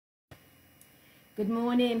Good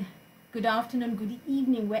morning, good afternoon, good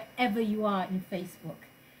evening, wherever you are in Facebook.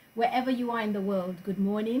 Wherever you are in the world, good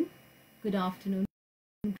morning, good afternoon.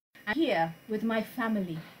 I'm here with my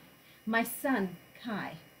family, my son,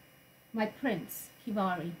 Kai, my prince,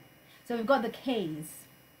 Kivare. So we've got the K's.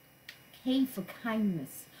 K for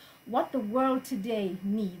kindness. What the world today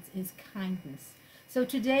needs is kindness. So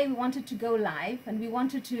today we wanted to go live and we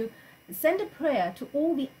wanted to send a prayer to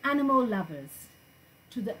all the animal lovers,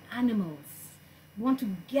 to the animals. We want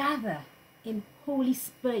to gather in holy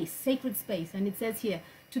space, sacred space. And it says here,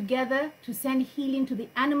 together to send healing to the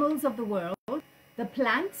animals of the world, the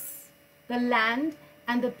plants, the land,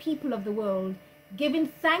 and the people of the world, giving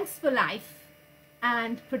thanks for life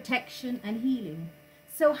and protection and healing.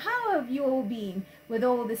 So how have you all been with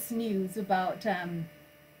all this news about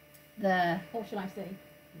what shall I say?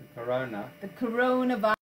 The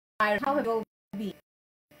coronavirus. How have you all been?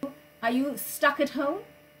 Are you stuck at home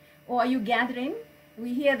or are you gathering?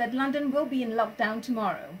 We hear that London will be in lockdown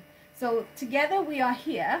tomorrow. So together we are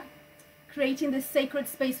here creating this sacred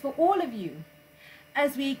space for all of you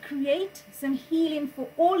as we create some healing for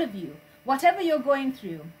all of you, whatever you're going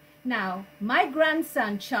through. Now, my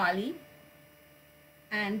grandson, Charlie,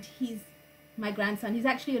 and he's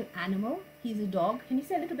actually an animal. He's a dog. Can you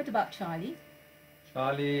say a little bit about Charlie?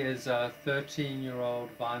 Charlie is a 13-year-old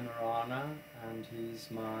Weimaraner, and he's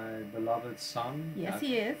my beloved son. Yes,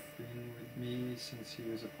 he is. Been with me since he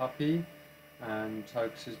was a puppy, and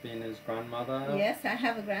Toks has been his grandmother. Yes, I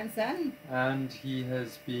have a grandson. And he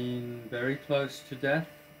has been very close to death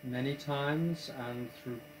many times, and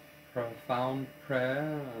through profound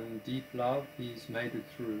prayer and deep love, he's made it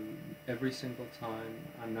through every single time.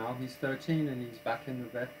 And now he's 13 and he's back in the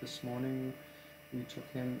vet this morning. We took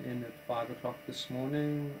him in at 5 o'clock this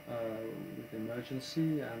morning with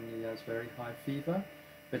emergency, and he has very high fever.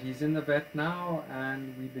 But he's in the vet now,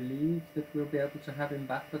 and we believe that we'll be able to have him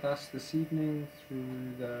back with us this evening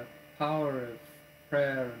through the power of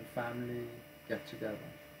prayer and family get together.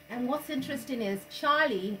 And what's interesting is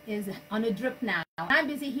Charlie is on a drip now. I'm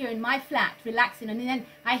busy here in my flat, relaxing, and then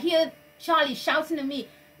I hear Charlie shouting at me,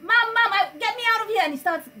 "Mom, get me out of here!" And he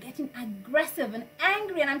starts getting aggressive and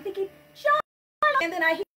angry, and I'm thinking, Charlie! And then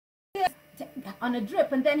I hear on a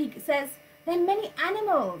drip, and then he says, there are many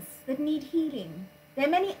animals that need healing. There are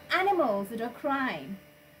many animals that are crying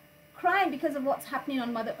because of what's happening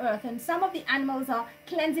on Mother Earth. And some of the animals are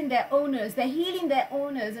cleansing their owners, they're healing their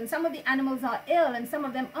owners, and some of the animals are ill and some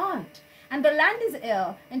of them aren't. And the land is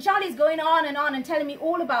ill. And Charlie's going on and telling me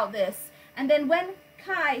all about this. And then when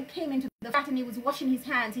Kai came into the flat and he was washing his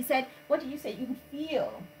hands, he said, what did you say? You can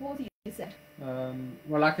feel. What was it you said?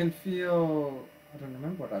 Well, I can feel, I don't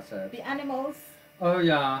remember what I said. The animals? Oh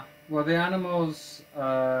yeah, well the animals,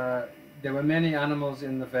 there were many animals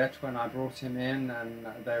in the vet when I brought him in, and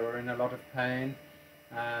they were in a lot of pain.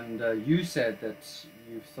 And you said that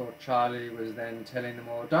you thought Charlie was then telling them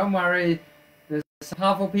all, don't worry, there's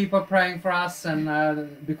powerful people praying for us,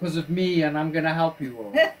 and because of me, and I'm going to help you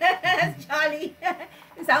all. Charlie,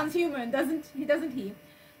 it sounds human, doesn't he?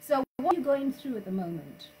 So what are you going through at the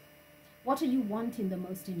moment? What are you wanting the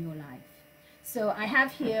most in your life? So I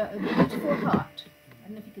have here a beautiful heart. I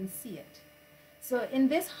don't know if you can see it. So in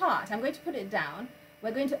this heart, I'm going to put it down.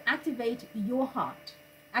 We're going to activate your heart,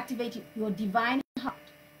 activate your divine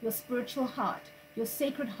heart, your spiritual heart, your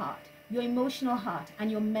sacred heart, your emotional heart,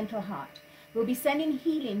 and your mental heart. We'll be sending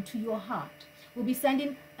healing to your heart. We'll be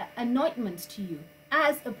sending anointments to you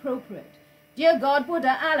as appropriate. Dear God,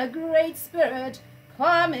 Buddha, Allah, Great Spirit,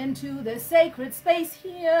 come into the sacred space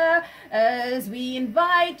here as we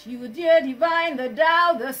invite you, dear divine, the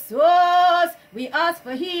Tao, the source. We ask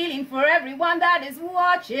for healing for everyone that is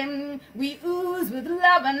watching. We ooze with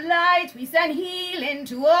love and light. We send healing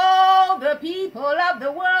to all the people of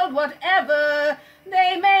the world, whatever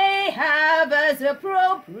they may have as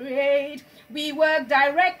appropriate. We work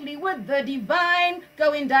directly with the divine,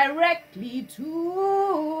 going directly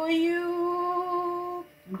to you.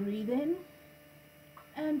 Breathe in.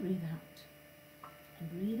 And breathe out, and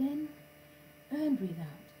breathe in, and breathe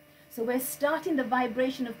out. So we're starting the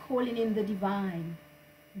vibration of calling in the divine,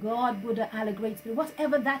 God, Buddha, Allah, Great Spirit,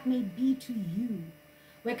 whatever that may be to you.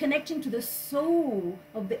 We're connecting to the soul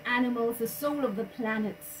of the animals, the soul of the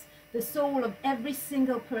planets, the soul of every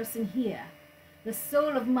single person here, the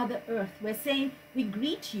soul of Mother Earth. We're saying we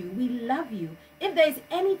greet you, we love you. If there's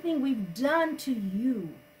anything we've done to you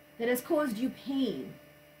that has caused you pain,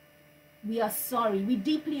 we are sorry. We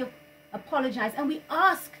deeply apologize, and we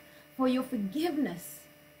ask for your forgiveness,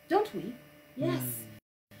 don't we? Yes.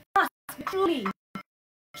 Ask truly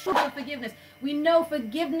for forgiveness. We know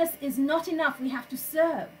forgiveness is not enough. We have to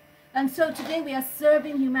serve. And so today we are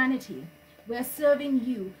serving humanity. We're serving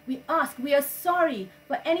you. We ask, we are sorry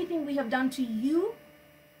for anything we have done to you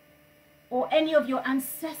or any of your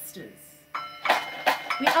ancestors.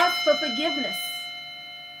 We ask for forgiveness.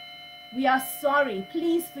 We are sorry.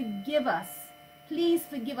 Please forgive us. Please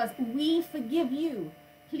forgive us. We forgive you.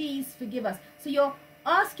 Please forgive us. So you're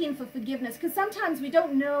asking for forgiveness because sometimes we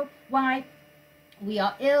don't know why we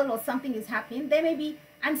are ill or something is happening. There may be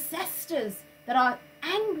ancestors that are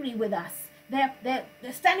angry with us. They're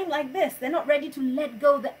standing like this. They're not ready to let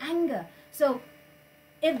go of the anger. So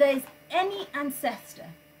if there is any ancestor,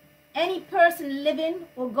 any person living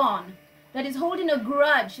or gone that is holding a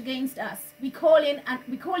grudge against us, we call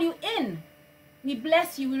you in. We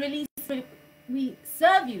bless you. We release. We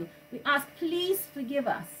serve you. We ask, please forgive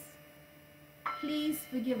us. Please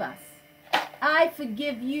forgive us. I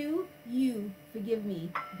forgive you. You forgive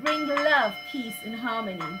me. Bring love, peace, and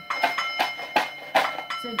harmony.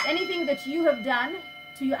 So if anything that you have done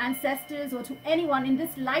to your ancestors or to anyone in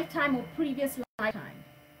this lifetime or previous lifetime,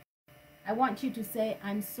 I want you to say,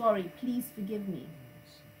 I'm sorry. Please forgive me.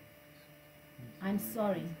 I'm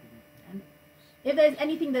sorry. And if there's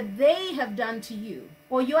anything that they have done to you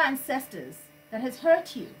or your ancestors that has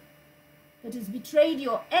hurt you, that has betrayed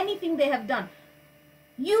you, or anything they have done,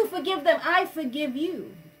 you forgive them. I forgive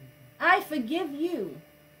you. I forgive you.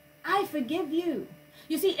 I forgive you.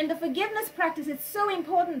 You see, in the forgiveness practice, it's so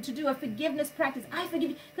important to do a forgiveness practice. I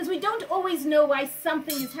forgive you. Because we don't always know why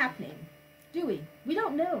something is happening, do we? We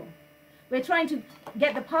don't know. We're trying to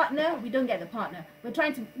get the partner, we don't get the partner. We're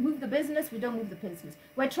trying to move the business, we don't move the business.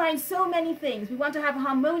 We're trying so many things. We want to have a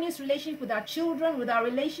harmonious relationship with our children, with our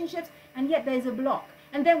relationships, and yet there's a block.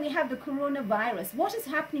 And then we have the coronavirus. What is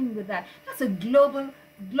happening with that? That's a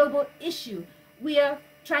global issue. We are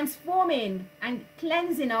transforming and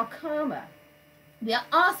cleansing our karma. We are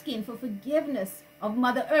asking for forgiveness of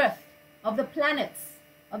Mother Earth, of the planets,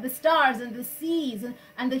 of the stars and the seas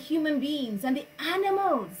and the human beings and the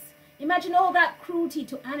animals. Imagine all that cruelty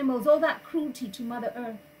to animals, all that cruelty to Mother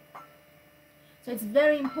Earth. So it's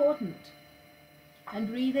very important. And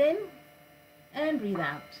breathe in and breathe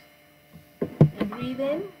out. And breathe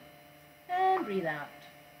in and breathe out.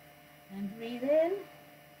 And breathe in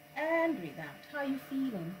and breathe out. How are you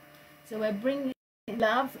feeling? So we're bringing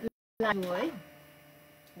love, joy.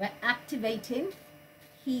 We're activating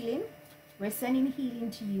healing. We're sending healing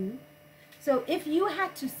to you. So if you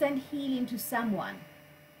had to send healing to someone,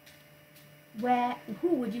 who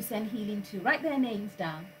would you send healing to? Write their names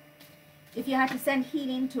down. If you had to send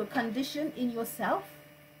healing to a condition in yourself,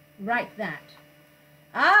 write that.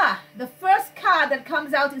 The first card that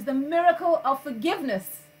comes out is the miracle of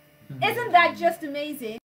forgiveness. Isn't that just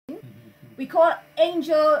amazing? We call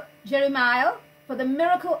Angel Jeremiah for the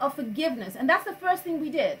miracle of forgiveness. And that's the first thing we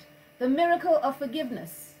did. The miracle of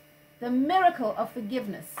forgiveness. The miracle of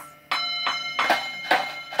forgiveness.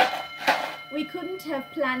 We couldn't have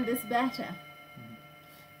planned this better.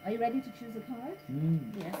 Are you ready to choose a card?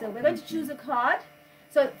 Yeah, so we're going to choose a card.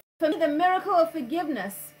 So for me, the miracle of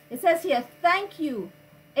forgiveness, it says here, thank you,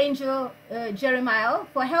 Angel Jeremiah,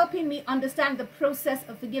 for helping me understand the process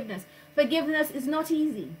of forgiveness. Forgiveness is not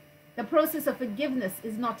easy. The process of forgiveness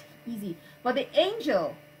is not easy. But the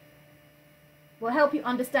angel will help you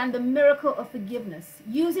understand the miracle of forgiveness.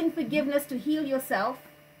 Using forgiveness to heal yourself,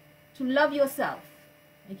 to love yourself.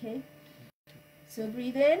 Okay? So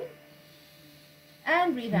breathe in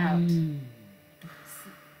and breathe out.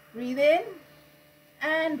 Breathe in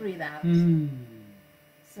and breathe out.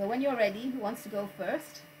 So when you're ready, who wants to go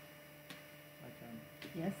first? I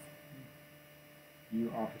can. Yes.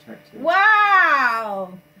 You are protected.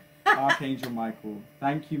 Wow! Archangel Michael.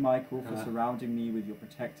 Thank you, Michael, for surrounding me with your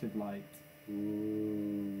protective light.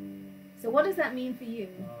 So what does that mean for you?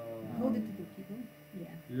 Hold it to the people. Yeah.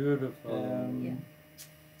 Beautiful.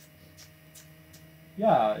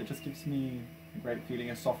 Yeah, it just gives me a great feeling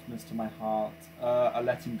of softness to my heart, a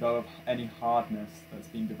letting go of any hardness that's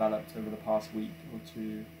been developed over the past week or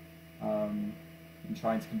two. In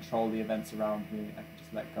trying to control the events around me, I can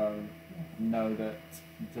just let go and know that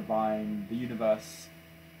divine, the universe,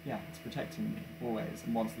 it's protecting me always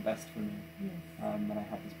and wants the best for me. And I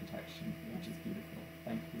have this protection, which is beautiful.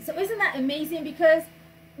 Thank you. So isn't that amazing? Because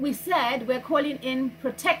we said we're calling in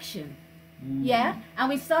protection. Yeah, and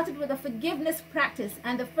we started with a forgiveness practice,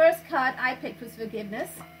 and the first card I picked was forgiveness,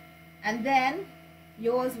 and then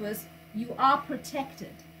yours was you are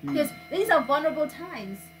protected. Because these are vulnerable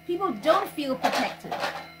times. People don't feel protected.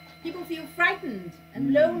 People feel frightened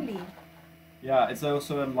and lonely. Yeah, it's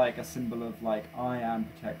also like a symbol of like I am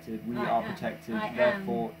protected, we are protected,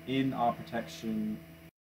 therefore in our protection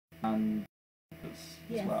and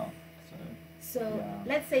as well. So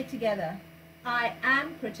let's say together, I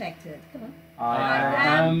am protected. Come on.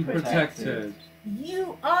 I am protected.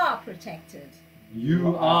 You are protected.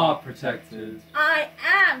 You are protected. I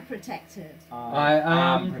am protected. I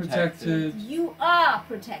am protected. You are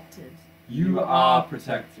protected. You are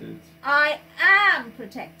protected. I am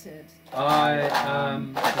protected. I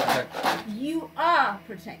am protected. You are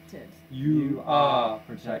protected. You are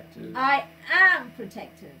protected. I am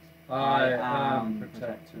protected. I am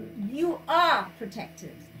protected. You are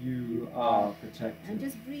protected. You are protected. And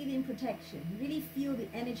just breathe in protection. Really feel the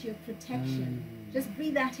energy of protection. Just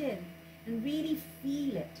breathe that in and really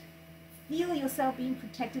feel it. Feel yourself being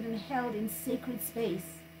protected and held in sacred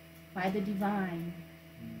space by the divine.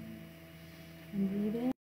 And breathe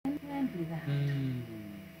in and breathe out. And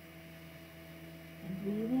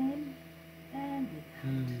breathe in and breathe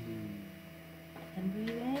out. And breathe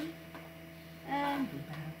in and breathe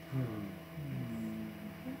out.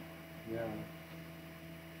 Yeah.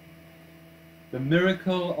 The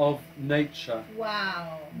miracle of nature.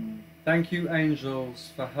 Wow. Thank you,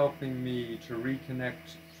 angels, for helping me to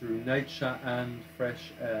reconnect through nature and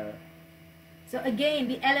fresh air. So again,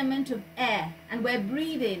 the element of air, and we're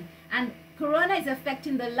breathing, and corona is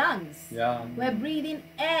affecting the lungs. Yeah. We're breathing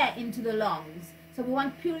air into the lungs. So we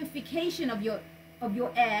want purification of your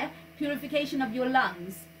air, purification of your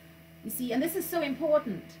lungs. You see, and this is so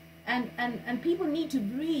important. And people need to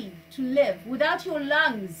breathe to live. Without your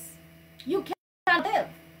lungs, you can't live.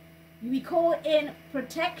 We call in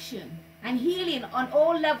protection and healing on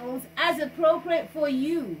all levels as appropriate for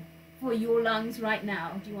you, for your lungs right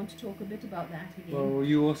now. Do you want to talk a bit about that again? Well,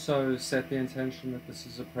 you also set the intention that this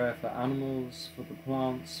is a prayer for animals, for the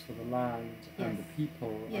plants, for the land, and the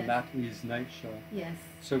people, and that is nature. Yes.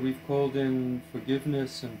 So we've called in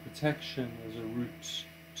forgiveness and protection as a route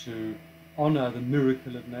to honor the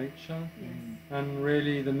miracle of nature. Yes. And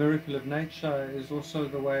really the miracle of nature is also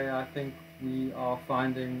the way I think we are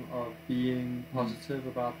finding of being positive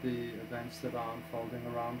about the events that are unfolding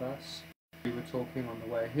around us. We were talking on the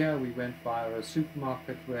way here, we went by a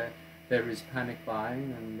supermarket where there is panic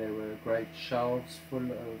buying and there were great shelves full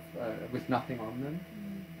of, with nothing on them,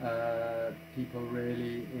 people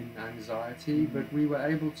really in anxiety, but we were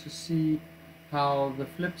able to see how the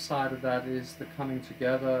flip side of that is the coming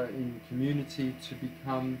together in community to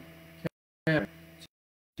become caring,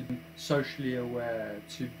 to be socially aware,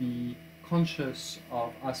 to be conscious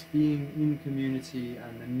of us being in community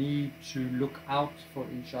and the need to look out for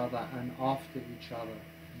each other and after each other.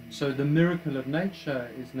 So the miracle of nature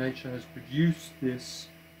is nature has produced this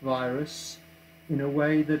virus in a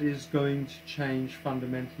way that is going to change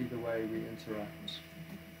fundamentally the way we interact.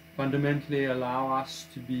 Fundamentally allow us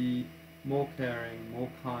to be more caring, more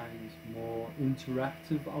kind, more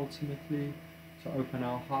interactive ultimately, to open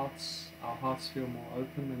our hearts. Our hearts feel more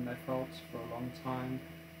open than they felt for a long time,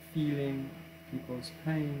 feeling people's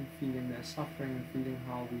pain, feeling their suffering, and feeling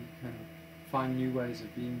how we can find new ways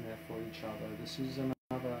of being there for each other. This is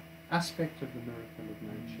another aspect of the miracle of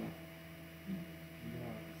nature.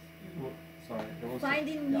 Well, sorry.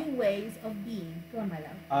 Finding new ways of being. Go on, my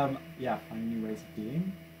love. Yeah, finding new ways of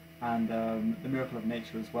being. And the miracle of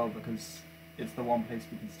nature as well, because it's the one place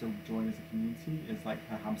we can still join as a community. It's like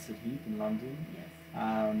Hampstead Heath in London. Yes.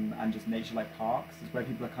 And just nature like parks. It's where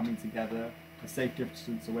people are coming together, a safe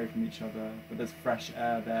distance away from each other, but there's fresh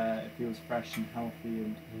air there, it feels fresh and healthy,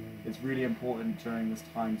 and it's really important during this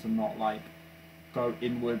time to not like go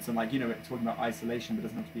inwards and like, you know, we're talking about isolation, but it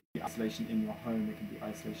doesn't have to be isolation in your home, it can be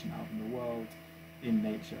isolation out in the world, in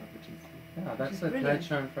nature, which is... Yeah, that's it, brilliant.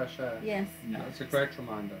 nature and fresh air. Yes. Yeah. That's a great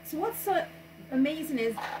reminder. So what's so amazing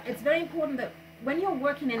is, it's very important that when you're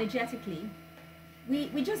working energetically,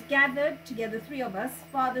 we just gathered together, three of us,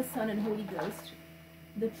 Father, Son, and Holy Ghost,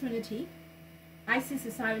 the Trinity, Isis,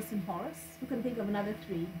 Osiris, and Horus. Who can think of another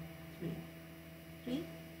three? Three?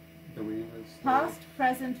 The weavers. Past,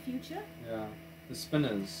 present, future. Yeah. The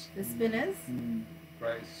spinners. The spinners.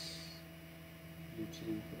 Grace,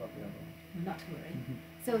 beauty, forgot the other one. Not to worry.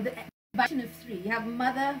 So the combination of three. You have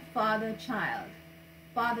Mother, Father, Child.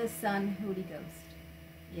 Father, Son, Holy Ghost.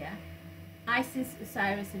 Yeah. Isis,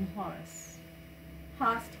 Osiris, and Horus.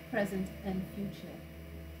 Past, present, and future.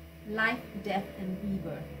 Life, death, and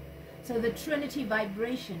rebirth. So the Trinity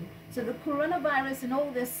vibration. So the coronavirus and all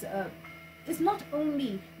this is not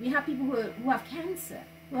only, we have people who have cancer,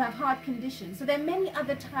 who have heart conditions. So there are many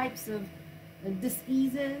other types of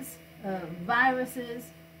diseases, viruses,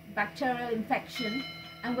 bacterial infection,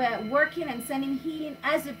 and we're working and sending healing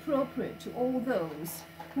as appropriate to all those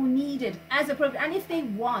who need it as appropriate. And if they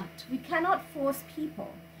want, we cannot force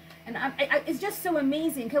people. And it's just so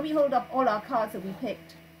amazing. Can we hold up all our cards that we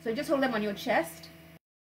picked? So just hold them on your chest.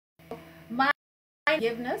 My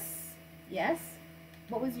forgiveness, Yes.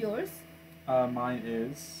 What was yours? Mine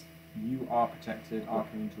is, you are protected,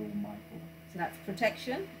 Archangel Michael. So that's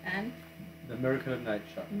protection and The miracle of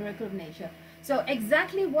nature. miracle of nature. So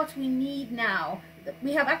exactly what we need now,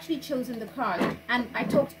 we have actually chosen the card, and I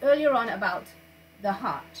talked earlier on about the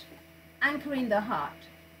heart, anchoring the heart.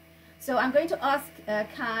 So I'm going to ask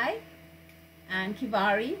Kai and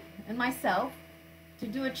Kivare and myself to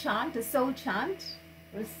do a chant, a soul chant,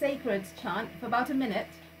 or a sacred chant for about a minute.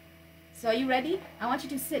 So are you ready? I want you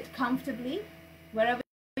to sit comfortably wherever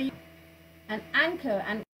you are and anchor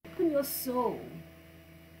and open your soul,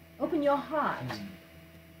 open your heart,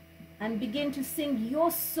 and begin to sing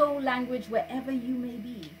your soul language wherever you may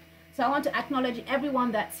be. So I want to acknowledge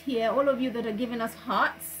everyone that's here, all of you that are giving us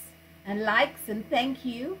hearts and likes, and thank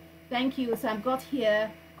you. Thank you. So I've got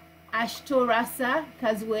here Ashtorasa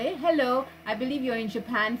Kazue. Hello. I believe you're in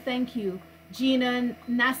Japan. Thank you. Gina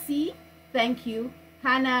Nasi. Thank you.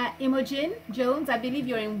 Hannah Imogen Jones. I believe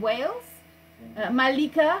you're in Wales.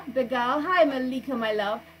 Malika Begal. Hi, Malika, my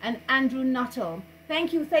love. And Andrew Nuttall.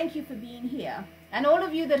 Thank you for being here. And all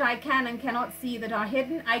of you that I can and cannot see that are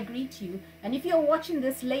hidden, I greet you. And if you're watching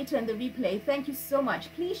this later in the replay, thank you so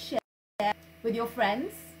much. Please share with your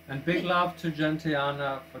friends. And big love to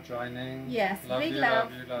Gentiana for joining. Yes, love big you,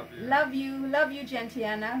 love. love you, love you. Love you, love you,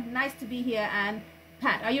 Gentiana. Nice to be here. And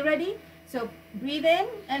Pat, are you ready? So breathe in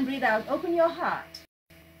and breathe out. Open your heart.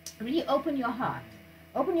 Really open your heart.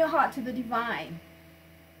 Open your heart to the divine.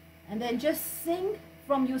 And then just sing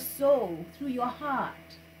from your soul through your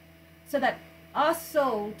heart, so that our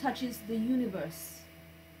soul touches the universe,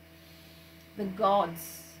 the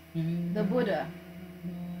gods, the Buddha,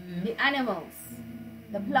 the animals,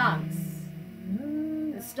 the plants,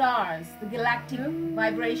 the stars, the galactic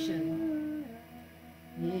vibration.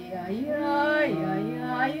 Yeah, yeah, yeah,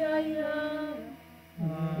 yeah, yeah, yeah.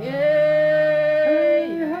 Yeah,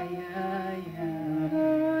 yeah, yeah, yeah.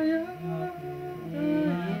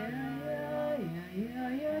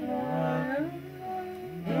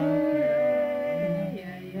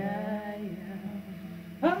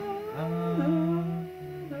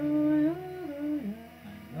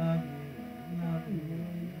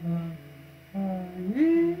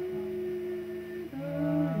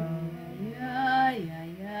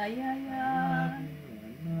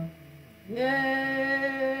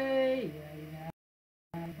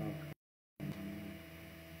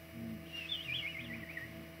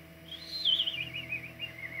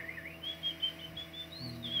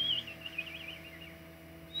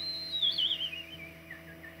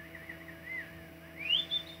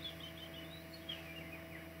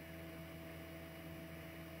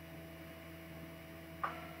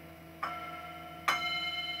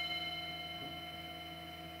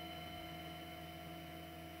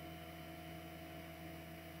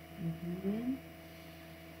 Breathe in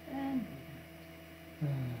and breathe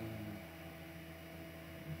out.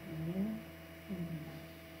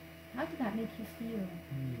 How did that make you feel?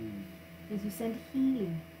 Because you send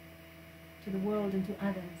healing to the world and to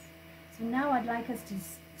others. So now I'd like us to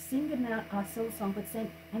sing our soul song, but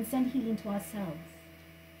send healing to ourselves.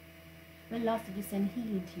 When last did you send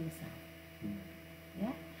healing to yourself?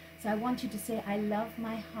 Yeah? So I want you to say, I love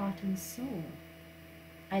my heart and soul.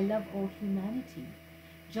 I love all humanity.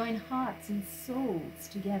 Join hearts and souls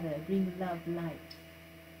together. Bring love, light,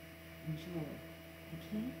 and joy.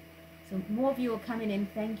 Okay? So more of you are coming in.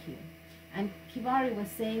 Thank you. And Kivare was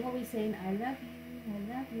saying, what were we saying? I love you,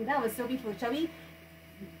 I love you. That was so beautiful. Shall we?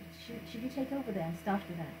 Should we take over there and start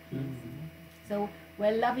with that, please? So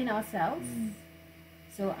we're loving ourselves.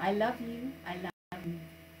 So I love you, I love you.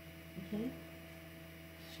 Okay?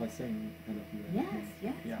 Shall I sing I love you? Yes,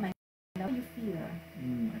 yes. Yeah. My love you feel.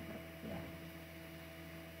 Okay. Yeah.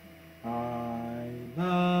 I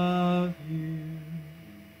love you.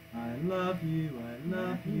 I love you. I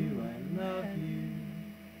love you. I love you.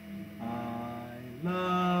 I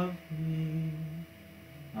love me.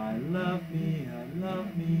 I love me. I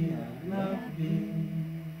love me. I love me.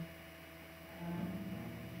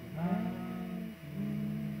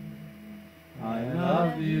 I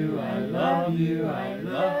love you. I love you. I love you. I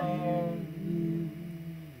love me.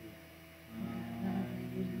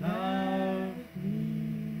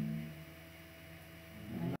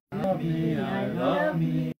 I love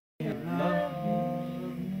me. I love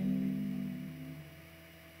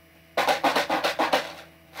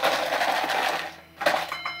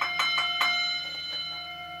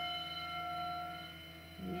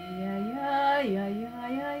Yeah, yeah, yeah,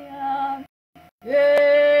 yeah, yeah.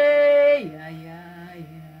 Yeah, yeah, yeah,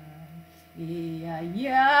 yeah. Yeah,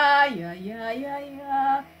 yeah, yeah, yeah, yeah,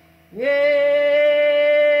 yeah. Yeah,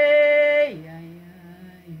 yeah, yeah,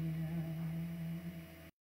 yeah.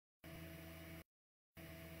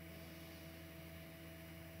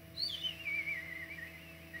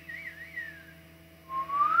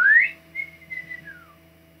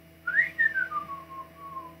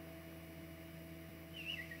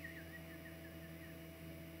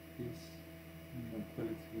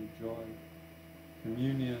 tranquility, joy,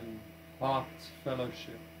 communion, heart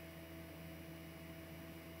fellowship,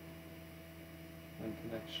 and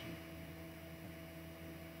connection.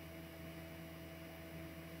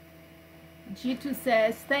 Jitu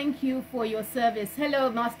says, thank you for your service.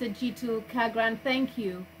 Hello, Master Jitu Kagran, thank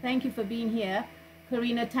you. Thank you for being here.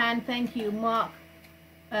 Karina Tan, thank you. Mark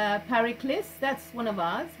Pariclis, that's one of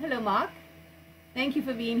ours. Hello, Mark. Thank you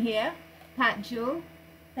for being here. Pat Jewel,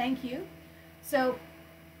 thank you. So,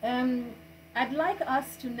 I'd like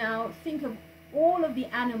us to now think of all of the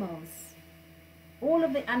animals,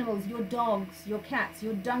 your dogs, your cats,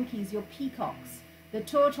 your donkeys, your peacocks, the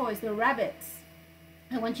tortoise, the rabbits.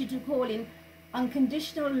 I want you to call in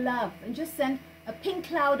unconditional love and just send a pink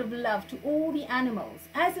cloud of love to all the animals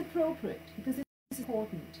as appropriate, because it's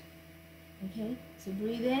important. Okay, so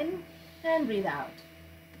breathe in and breathe out.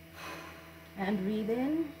 And breathe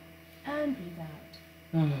in and breathe out.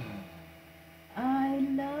 I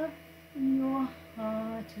love your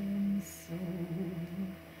heart and soul.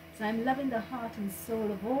 So I'm loving the heart and soul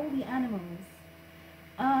of all the animals.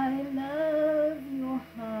 I love your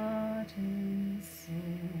heart and soul.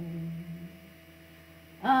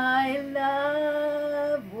 I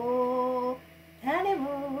love all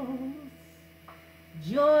animals.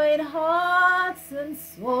 Join hearts and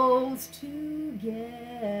souls together.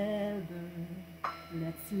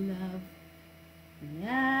 Let's love the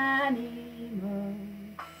animals.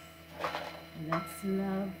 Let's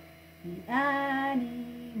love the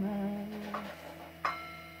animals.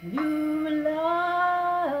 Lula,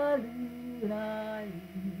 lula,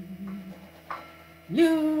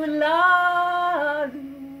 lula,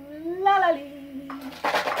 lula,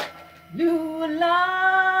 lula,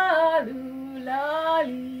 lula, lula,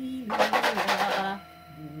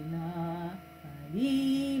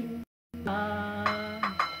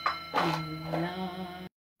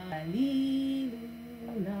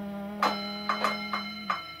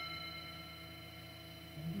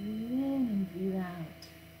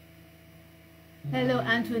 Hello,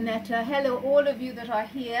 Antoinetta. Hello, all of you that are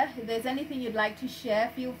here. If there's anything you'd like to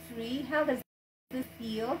share, feel free. How does this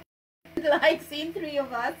feel? Like seeing three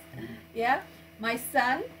of us. Yeah. My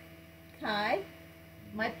son, Kai,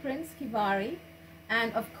 my prince, Kivare,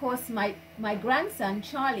 and of course my grandson,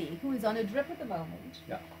 Charlie, who is on a drip at the moment.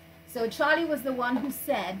 Yeah. So Charlie was the one who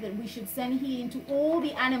said that we should send healing to all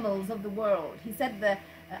the animals of the world. He said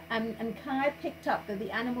and Kai picked up that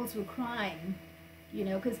the animals were crying, you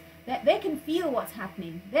know, because they can feel what's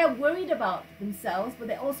happening. They're worried about themselves, but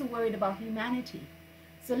they're also worried about humanity.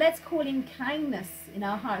 So let's call in kindness in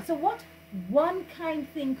our hearts. So what one kind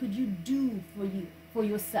thing could you do for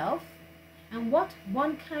yourself? And what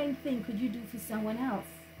one kind thing could you do for someone else?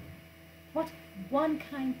 What one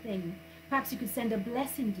kind thing? Perhaps you could send a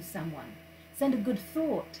blessing to someone. Send a good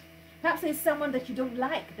thought. Perhaps there's someone that you don't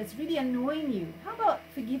like that's really annoying you. How about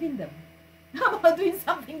forgiving them? How about doing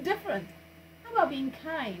something different? How about being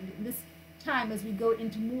kind in this time as we go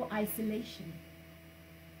into more isolation,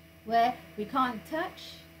 where we can't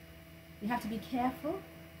touch, we have to be careful,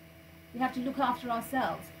 we have to look after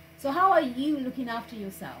ourselves. So how are you looking after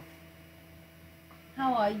yourself?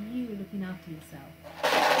 How are you looking after yourself?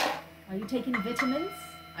 Are you taking vitamins?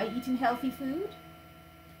 Are you eating healthy food?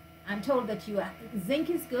 I'm told that zinc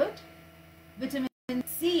is good, vitamin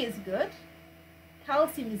C is good,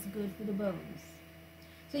 calcium is good for the bones.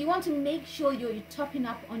 So you want to make sure you're topping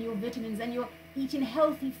up on your vitamins and you're eating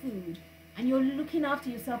healthy food and you're looking after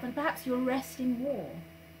yourself, and perhaps you're resting more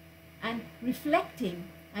and reflecting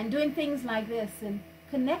and doing things like this and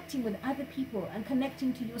connecting with other people and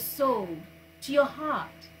connecting to your soul, to your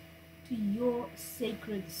heart, to your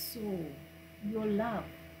sacred soul, your love,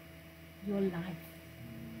 your life.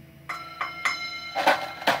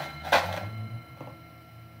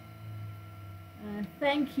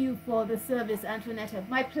 Thank you for the service, Antoinetta.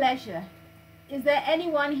 My pleasure. Is there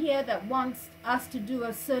anyone here that wants us to do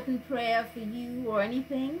a certain prayer for you or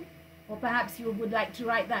anything? Or perhaps you would like to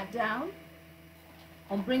write that down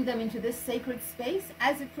or bring them into this sacred space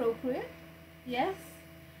as appropriate? Yes?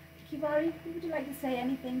 Kivare, would you like to say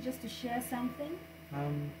anything, just to share something?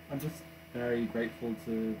 I'm just very grateful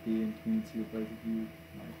to be in community with both of you,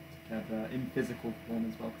 like, together in physical form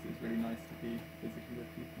as well, because it's really nice to be physically with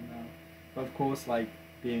people now. But of course, like,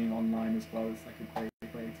 being online as well is like a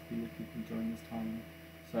great way to be with people during this time.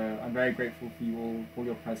 So I'm very grateful for you all, for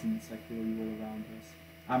your presence. I feel you all around us,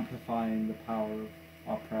 amplifying the power of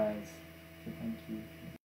our prayers. So thank you.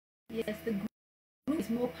 Yes, the group is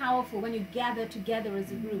more powerful when you gather together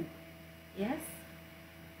as a group. Yes?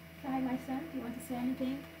 Kai, my son, do you want to say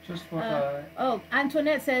anything? Just what Oh,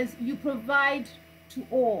 Antoinette says, you provide to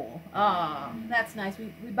all. Ah, that's nice.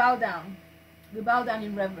 We bow down. We bow down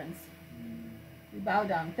in reverence. We bow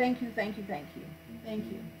down. Thank you, thank you, thank you. Thank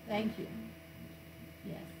you, thank you.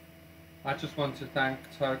 Yes. I just want to thank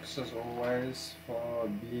Toks as always for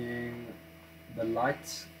being the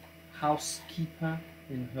lighthouse keeper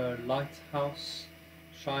in her lighthouse,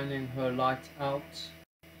 shining her light out,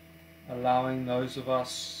 allowing those of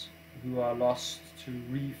us who are lost to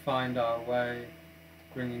re-find our way,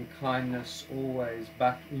 bringing kindness always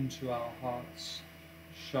back into our hearts,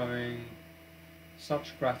 showing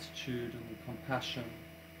such gratitude and compassion,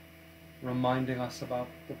 reminding us about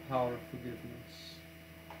the power of forgiveness,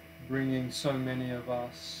 bringing so many of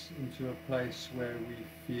us into a place where we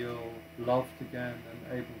feel loved again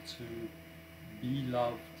and able to be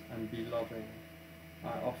loved and be loving.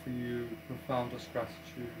 I offer you profoundest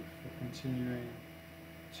gratitude for continuing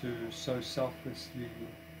to so selflessly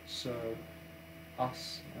serve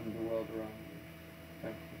us and the world around you.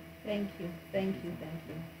 Thank you. Thank you, thank you, thank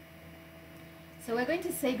you. So we're going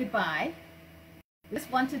to say goodbye. We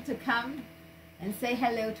just wanted to come and say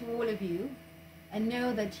hello to all of you and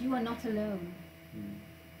know that you are not alone.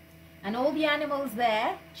 And all the animals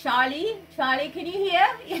there, Charlie, can you hear?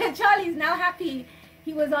 Yeah, Charlie's now happy.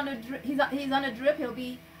 He was on a he's on a drip.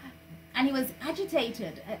 And he was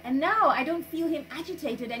agitated. And now I don't feel him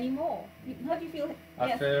agitated anymore. How do you feel?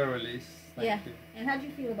 I feel a release. Thank you. And how do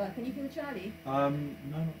you feel about it? Can you feel Charlie? No,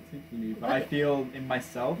 not particularly. But I feel in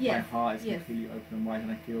myself, my heart is completely open and wide,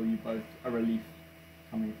 and I feel you both a relief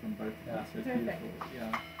coming from both of us. So it's beautiful.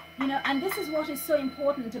 Yeah. You know, and this is what is so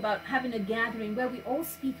important about having a gathering where we all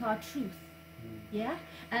speak our truth. Yeah?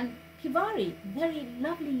 And Kivare, very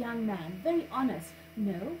lovely young man, very honest.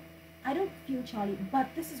 No, I don't feel Charlie, but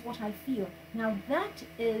this is what I feel. Now that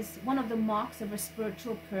is one of the marks of a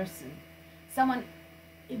spiritual person. Someone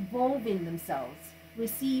evolving themselves,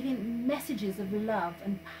 receiving messages of love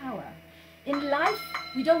and power. In life,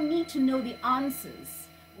 we don't need to know the answers.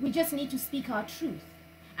 We just need to speak our truth.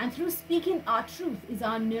 And through speaking our truth is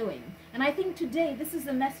our knowing. And I think today, this is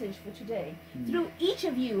the message for today. Through each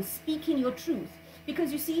of you speaking your truth.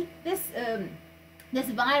 Because you see, this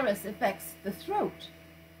virus affects the throat.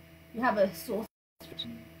 You have a sore throat.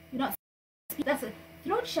 You're not speaking. That's a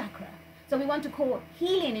throat chakra. So we want to call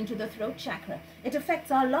healing into the throat chakra. It affects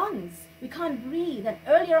our lungs. We can't breathe. And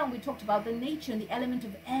earlier on we talked about the nature and the element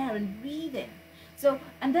of air and breathing. So,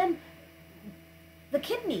 and then the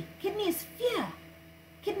kidney. Kidney is fear.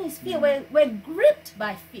 Kidney is fear. We're gripped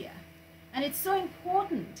by fear. And it's so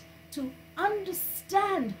important to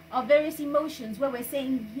understand our various emotions, where we're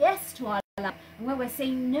saying yes to our life and where we're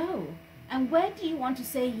saying no. And where do you want to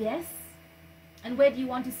say yes? And where do you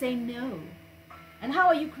want to say no? And how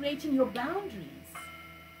are you creating your boundaries?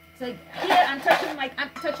 So here I'm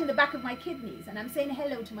touching the back of my kidneys, and I'm saying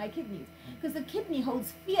hello to my kidneys. Because the kidney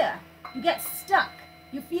holds fear. You get stuck.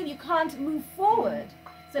 You feel you can't move forward.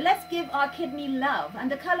 So let's give our kidney love. And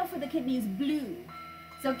the color for the kidney is blue.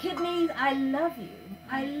 So kidneys, I love you.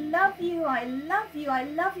 I love you. I love you. I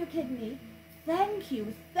love you, kidney. Thank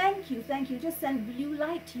you. Thank you. Thank you. Just send blue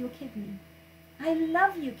light to your kidney. I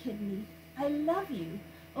love you, kidney. I love you.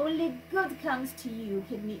 Only good comes to you,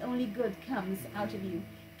 kidney. Only good comes out of you.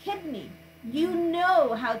 Kidney, you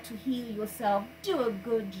know how to heal yourself. Do a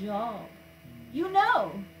good job. You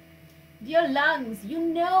know. Dear lungs, you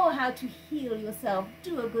know how to heal yourself.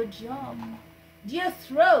 Do a good job. Dear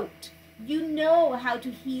throat, you know how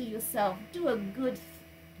to heal yourself. Do a good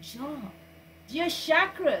job. Dear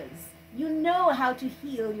chakras, you know how to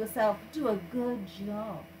heal yourself. Do a good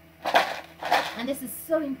job. And this is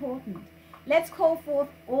so important. Let's call forth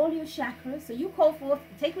all your chakras. So you call forth,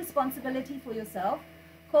 take responsibility for yourself.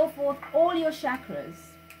 Call forth all your chakras.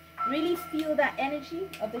 Really feel that energy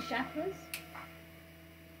of the chakras.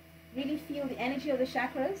 Really feel the energy of the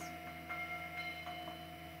chakras.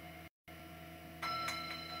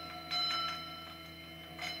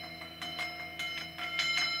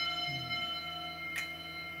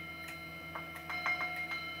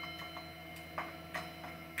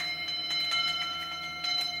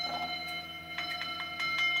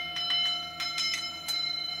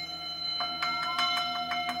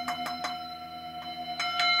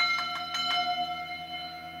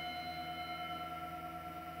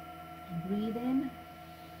 Breathe in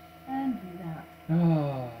and breathe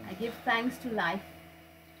out. I give thanks to life.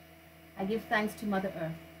 I give thanks to Mother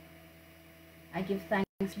Earth. I give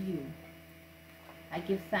thanks to you. I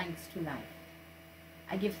give thanks to life.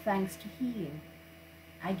 I give thanks to healing.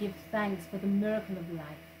 I give thanks for the miracle of life.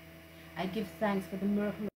 I give thanks for the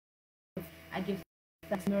miracle of I give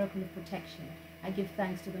thanks for the miracle of protection. I give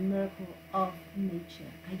thanks to the miracle of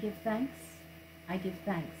nature. I give thanks. I give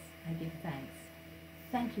thanks. I give thanks.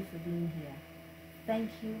 Thank you for being here.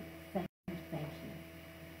 Thank you, thank you, thank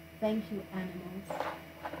Thank you, animals.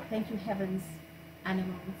 Thank you, heavens,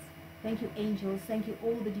 animals. Thank you, angels. Thank you,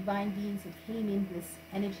 all the divine beings who came in this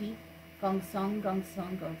energy. Gong song, gong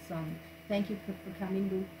song, gong song. Thank you for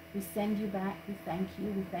coming. We send you back. We thank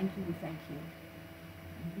you. We thank you. We thank you.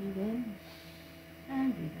 And breathe in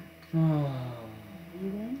and breathe out.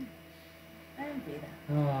 Breathe in and breathe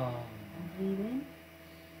out. And breathe in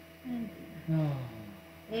and breathe out.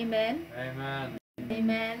 Amen. Amen.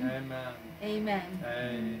 Amen. Amen. Amen.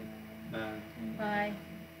 Amen. Bye.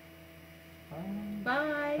 Bye.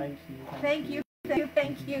 Bye. Thank you. Thank you. Thank you.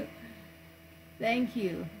 Thank you. Thank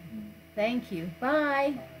you. Thank you.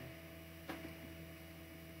 Bye.